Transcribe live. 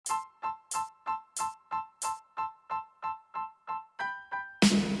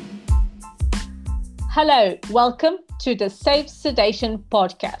Hello, welcome to the Safe Sedation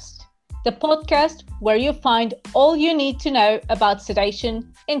podcast, the podcast where you find all you need to know about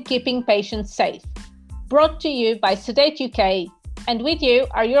sedation and keeping patients safe. Brought to you by Sedate UK, and with you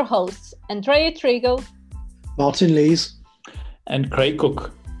are your hosts, Andrea Trigo, Martin Lees, and Craig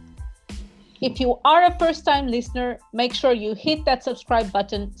Cook. If you are a first-time listener, make sure you hit that subscribe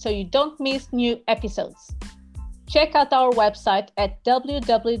button so you don't miss new episodes. Check out our website at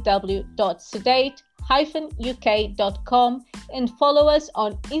www.sedate-uk.com and follow us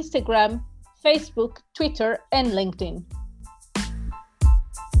on Instagram, Facebook, Twitter, and LinkedIn.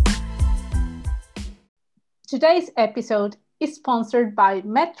 Today's episode is sponsored by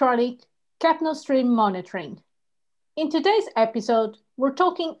Medtronic Capnostream Monitoring. In today's episode, we're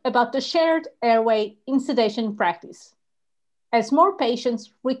talking about the shared airway in sedation practice. As more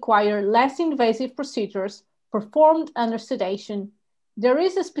patients require less invasive procedures performed under sedation, there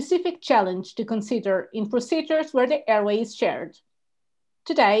is a specific challenge to consider in procedures where the airway is shared.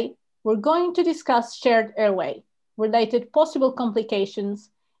 Today, we're going to discuss shared airway, related possible complications,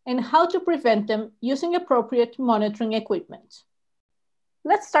 and how to prevent them using appropriate monitoring equipment.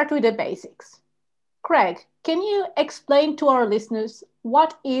 Let's start with the basics. Craig, can you explain to our listeners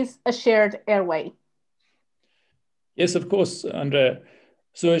what is a shared airway? Yes, of course, Andrea.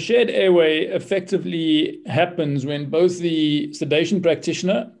 So a shared airway effectively happens when both the sedation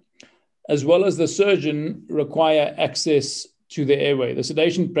practitioner as well as the surgeon require access to the airway. The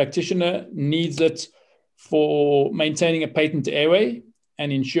sedation practitioner needs it for maintaining a patent airway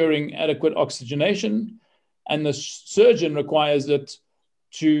and ensuring adequate oxygenation, and the surgeon requires it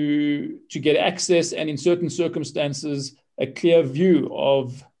to get access and, in certain circumstances, a clear view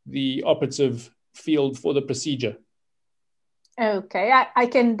of the operative field for the procedure. Okay, I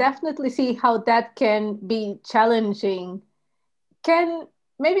can definitely see how that can be challenging.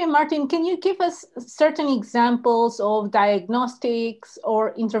 Martin, can you give us certain examples of diagnostics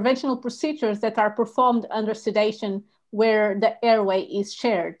or interventional procedures that are performed under sedation where the airway is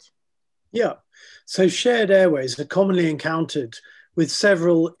shared? Yeah, so shared airways are commonly encountered with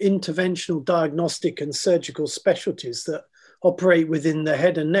several interventional diagnostic and surgical specialties that operate within the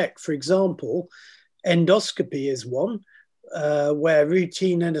head and neck. For example, endoscopy is one, where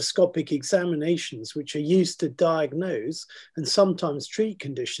routine endoscopic examinations, which are used to diagnose and sometimes treat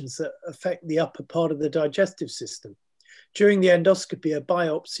conditions that affect the upper part of the digestive system. During the endoscopy, a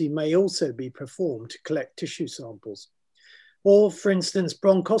biopsy may also be performed to collect tissue samples. Or, for instance,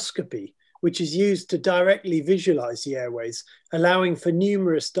 bronchoscopy, which is used to directly visualize the airways, allowing for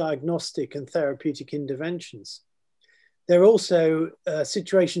numerous diagnostic and therapeutic interventions. There are also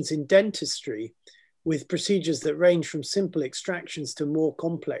situations in dentistry with procedures that range from simple extractions to more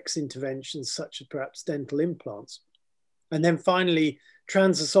complex interventions, such as perhaps dental implants. And then finally,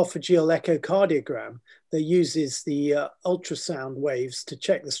 transesophageal echocardiogram that uses the ultrasound waves to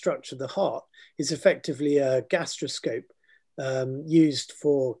check the structure of the heart is effectively a gastroscope used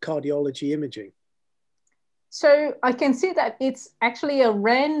for cardiology imaging. So I can see that it's actually a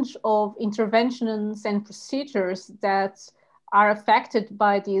range of interventions and procedures that are affected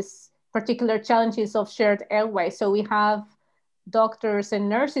by these particular challenges of shared airway. So we have doctors and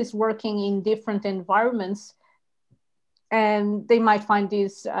nurses working in different environments, and they might find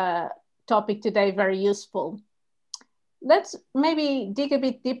this topic today very useful. Let's maybe dig a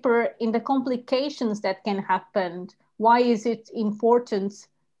bit deeper in the complications that can happen. Why is it important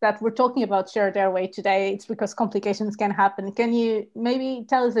that we're talking about shared airway today? It's because complications can happen. Can you maybe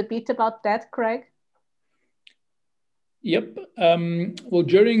tell us a bit about that, Craig? Yep. Well,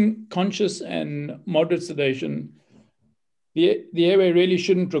 during conscious and moderate sedation, the airway really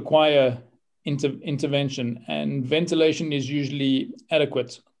shouldn't require intervention, and ventilation is usually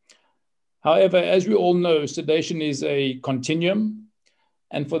adequate. However, as we all know, sedation is a continuum,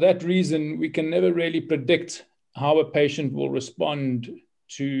 and for that reason, we can never really predict how a patient will respond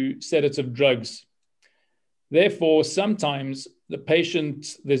to sedative drugs. Therefore, sometimes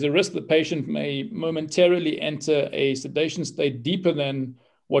there's a risk the patient may momentarily enter a sedation state deeper than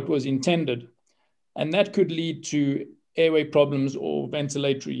what was intended. And that could lead to airway problems or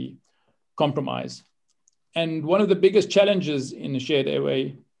ventilatory compromise. And one of the biggest challenges in a shared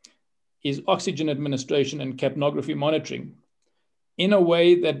airway is oxygen administration and capnography monitoring in a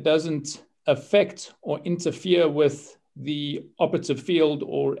way that doesn't affect or interfere with the operative field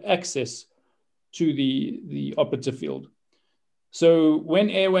or access to the operative field. So when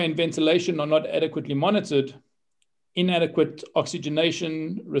airway and ventilation are not adequately monitored, inadequate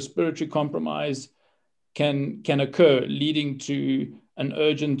oxygenation, respiratory compromise can occur, leading to an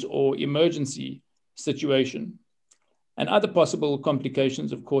urgent or emergency situation. And other possible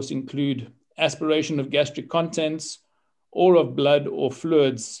complications, of course, include aspiration of gastric contents, or of blood or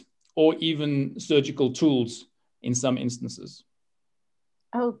fluids, or even surgical tools in some instances.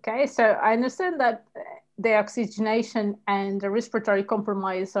 Okay, so I understand that the oxygenation and the respiratory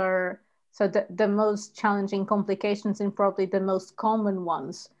compromise are the most challenging complications and probably the most common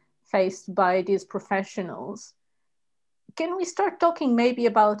ones faced by these professionals. Can we start talking maybe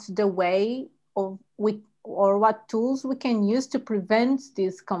about the way of or what tools we can use to prevent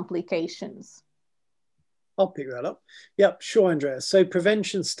these complications? I'll pick that up. Yep, sure, Andrea. So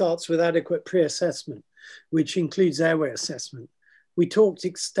prevention starts with adequate pre-assessment, which includes airway assessment. We talked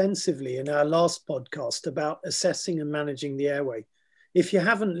extensively in our last podcast about assessing and managing the airway. If you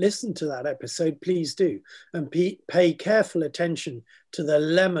haven't listened to that episode, please do, and pay careful attention to the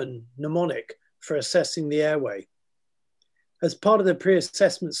lemon mnemonic for assessing the airway. As part of the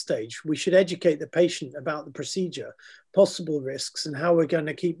pre-assessment stage, we should educate the patient about the procedure, possible risks, and how we're going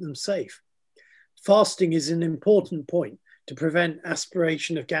to keep them safe. Fasting is an important point to prevent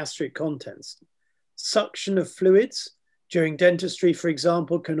aspiration of gastric contents. Suction of fluids during dentistry, for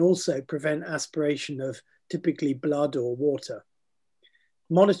example, can also prevent aspiration of typically blood or water.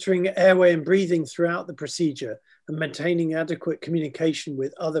 Monitoring airway and breathing throughout the procedure and maintaining adequate communication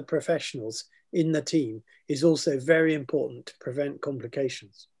with other professionals in the team is also very important to prevent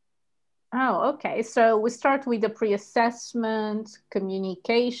complications. Oh, okay. So we start with the pre-assessment,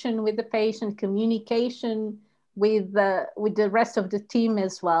 communication with the patient, communication with the rest of the team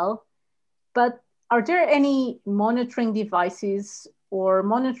as well. But are there any monitoring devices or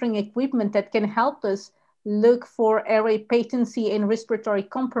monitoring equipment that can help us look for airway patency and respiratory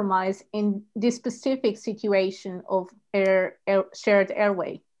compromise in this specific situation of shared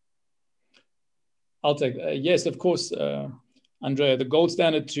airway? I'll take yes, of course, Andrea. The gold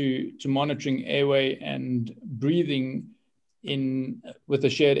standard to monitoring airway and breathing with a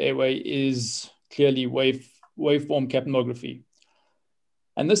shared airway is clearly waveform capnography.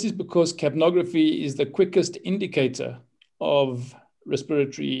 And this is because capnography is the quickest indicator of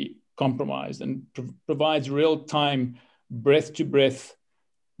respiratory compromise and provides real-time breath-to-breath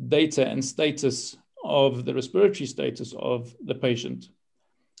data and status of the respiratory status of the patient.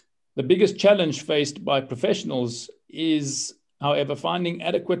 The biggest challenge faced by professionals is, however, finding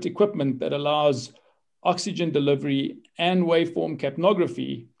adequate equipment that allows oxygen delivery and waveform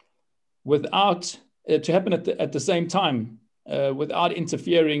capnography to happen at the same time, without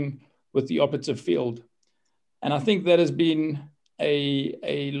interfering with the operative field. And I think that has been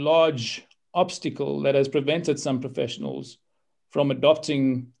a large obstacle that has prevented some professionals from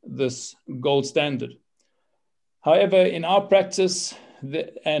adopting this gold standard. However, in our practice,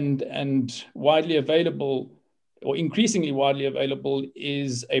 and widely available, or increasingly widely available,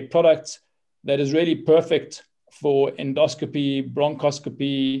 is a product that is really perfect for endoscopy,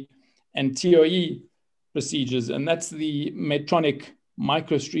 bronchoscopy, and TOE procedures, and that's the Medtronic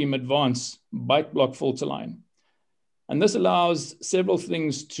MicroStream Advance bite block filter line. And this allows several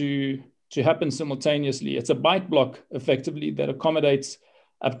things to happen simultaneously. It's a bite block, effectively, that accommodates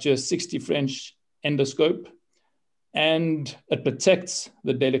up to a 60 French endoscope, and it protects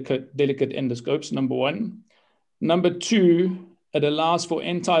the delicate endoscopes, number one. Number two, it allows for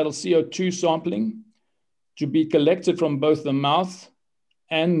end-tidal CO2 sampling to be collected from both the mouth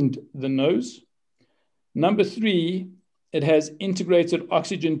and the nose. Number three, it has integrated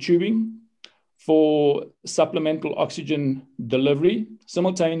oxygen tubing for supplemental oxygen delivery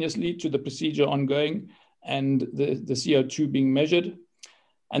simultaneously to the procedure ongoing and the CO2 being measured.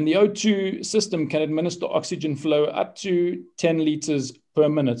 And the O2 system can administer oxygen flow up to 10 liters per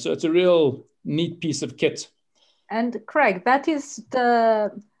minute. So it's a real neat piece of kit. And Craig, that is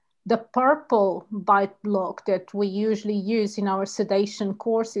the purple bite block that we usually use in our sedation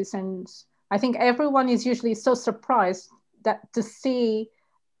courses. And I think everyone is usually so surprised to see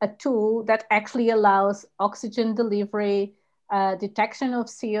a tool that actually allows oxygen delivery, detection of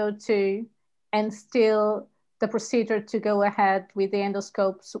CO2, and still the procedure to go ahead with the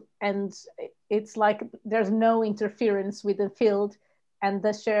endoscopes. And it's like there's no interference with the field and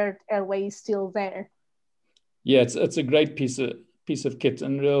the shared airway is still there. Yeah, it's a great piece of kit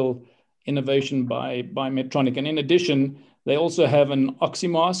and real innovation by Medtronic. And in addition, they also have an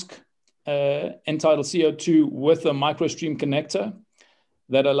oxymask, end-tidal CO2 with a MicroStream connector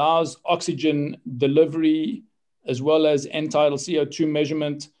that allows oxygen delivery as well as end-tidal CO2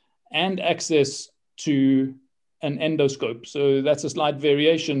 measurement and access to an endoscope. So that's a slight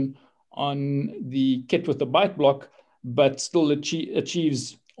variation on the kit with the bite block, but still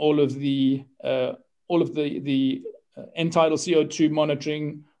achieves all of the end-tidal CO2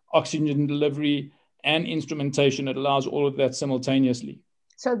 monitoring, oxygen delivery, and instrumentation. It allows all of that simultaneously.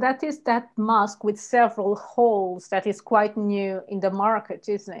 So that is that mask with several holes that is quite new in the market,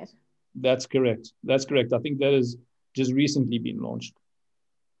 isn't it? That's correct. That's correct. I think that has just recently been launched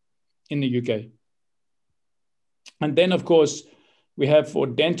in the UK. And then, of course, we have for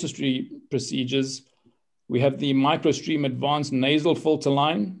dentistry procedures, we have the MicroStream Advanced Nasal Filter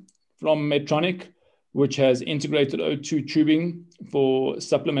line from Medtronic, which has integrated O2 tubing for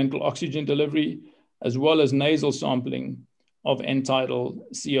supplemental oxygen delivery, as well as nasal sampling of end-tidal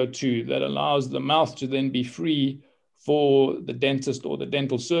CO2 that allows the mouth to then be free for the dentist or the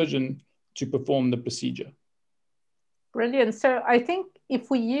dental surgeon to perform the procedure. Brilliant. So I think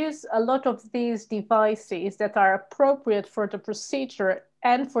if we use a lot of these devices that are appropriate for the procedure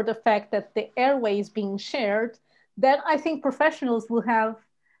and for the fact that the airway is being shared, then I think professionals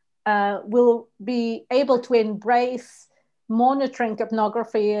will be able to embrace monitoring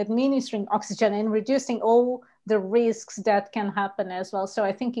capnography, administering oxygen, and reducing all the risks that can happen as well. So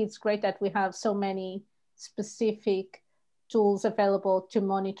I think it's great that we have so many specific tools available to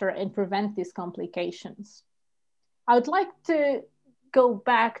monitor and prevent these complications. I would like to go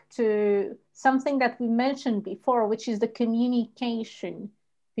back to something that we mentioned before, which is the communication,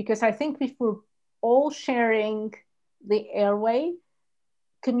 because I think if we're all sharing the airway,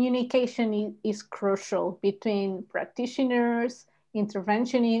 communication is crucial between practitioners,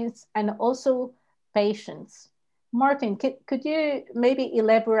 interventionists, and also patients. Martin, could you maybe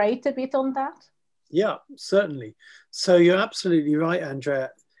elaborate a bit on that? Yeah, certainly. So you're absolutely right,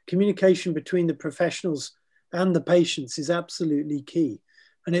 Andrea. Communication between the professionals and the patients is absolutely key.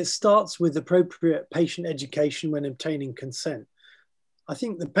 And it starts with appropriate patient education when obtaining consent. I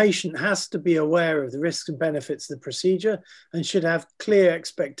think the patient has to be aware of the risks and benefits of the procedure and should have clear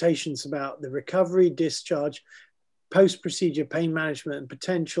expectations about the recovery, discharge, post-procedure pain management, and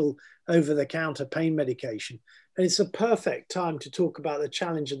potential over-the-counter pain medication. And it's a perfect time to talk about the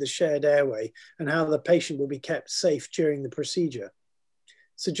challenge of the shared airway and how the patient will be kept safe during the procedure.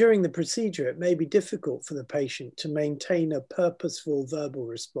 So during the procedure, it may be difficult for the patient to maintain a purposeful verbal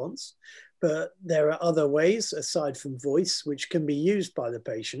response, but there are other ways aside from voice, which can be used by the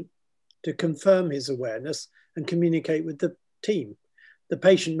patient to confirm his awareness and communicate with the team. The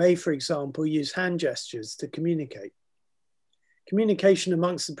patient may, for example, use hand gestures to communicate. Communication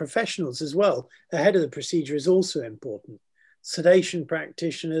amongst the professionals as well ahead of the procedure is also important. Sedation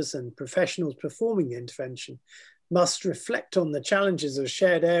practitioners and professionals performing the intervention must reflect on the challenges of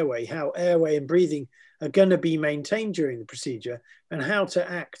shared airway, how airway and breathing are going to be maintained during the procedure, and how to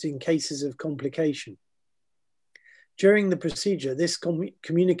act in cases of complication. During the procedure, this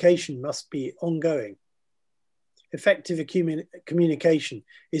communication must be ongoing. Effective communication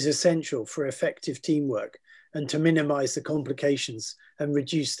is essential for effective teamwork and to minimize the complications and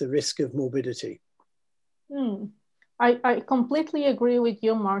reduce the risk of morbidity. I completely agree with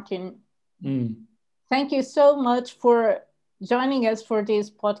you, Martin. Thank you so much for joining us for this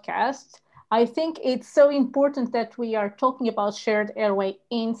podcast. I think it's so important that we are talking about shared airway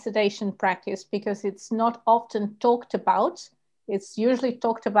in sedation practice because it's not often talked about. It's usually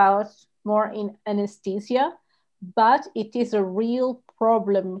talked about more in anesthesia, but it is a real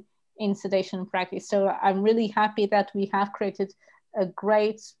problem in sedation practice. So I'm really happy that we have created a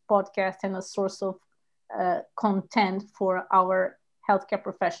great podcast and a source of content for our healthcare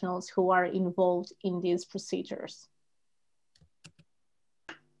professionals who are involved in these procedures.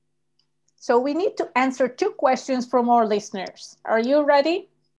 So we need to answer 2 questions from our listeners. Are you ready?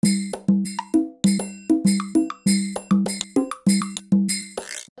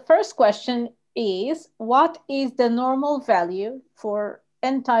 The first question is, what is the normal value for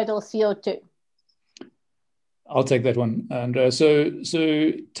end-tidal CO2? I'll take that one. And so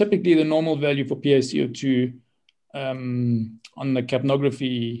typically the normal value for PaCO2 on the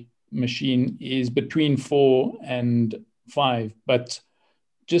capnography machine is between 4 and 5, but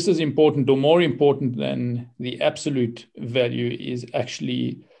just as important or more important than the absolute value is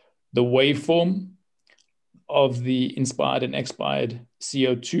actually the waveform of the inspired and expired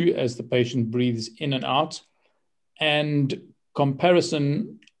CO2 as the patient breathes in and out, and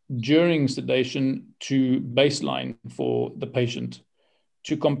comparison during sedation to baseline for the patient,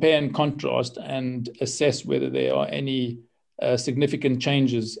 to compare and contrast and assess whether there are any significant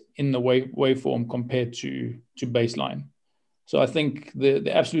changes in the waveform compared to baseline. So I think the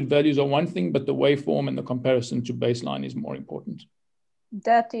absolute values are one thing, but the waveform and the comparison to baseline is more important.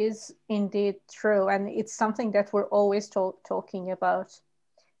 That is indeed true. And it's something that we're always talking about.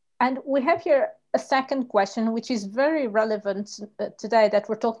 And we have here a second question, which is very relevant today, that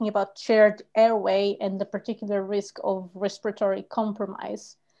we're talking about shared airway and the particular risk of respiratory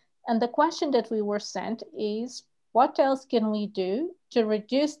compromise. And the question that we were sent is, What else can we do to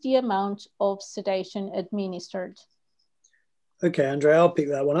reduce the amount of sedation administered? Okay, Andrea, I'll pick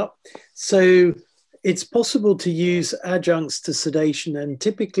that one up. So it's possible to use adjuncts to sedation, and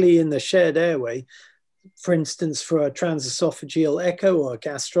typically in the shared airway, for instance, for a transesophageal echo or a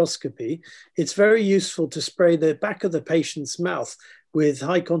gastroscopy, it's very useful to spray the back of the patient's mouth with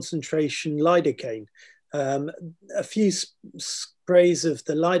high concentration lidocaine. A few sprays of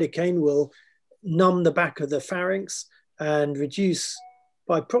the lidocaine will numb the back of the pharynx and reduce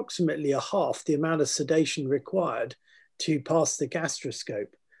by approximately a half the amount of sedation required to pass the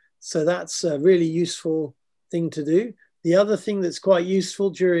gastroscope. So that's a really useful thing to do. The other thing that's quite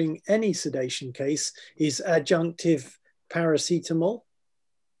useful during any sedation case is adjunctive paracetamol,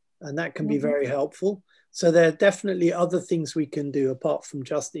 and that can be very helpful. So there are definitely other things we can do apart from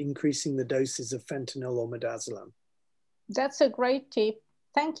just increasing the doses of fentanyl or midazolam. That's a great tip.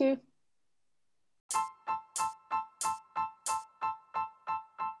 Thank you.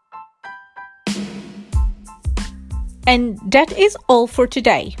 And that is all for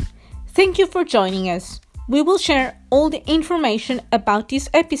today. Thank you for joining us. We will share all the information about this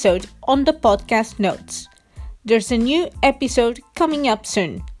episode on the podcast notes. There's a new episode coming up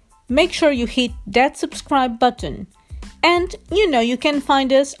soon. Make sure you hit that subscribe button. And you can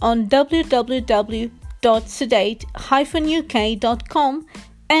find us on www.sedate-uk.com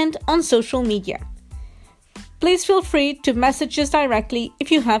and on social media. Please feel free to message us directly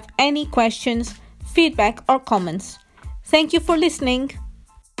if you have any questions, feedback, or comments. Thank you for listening.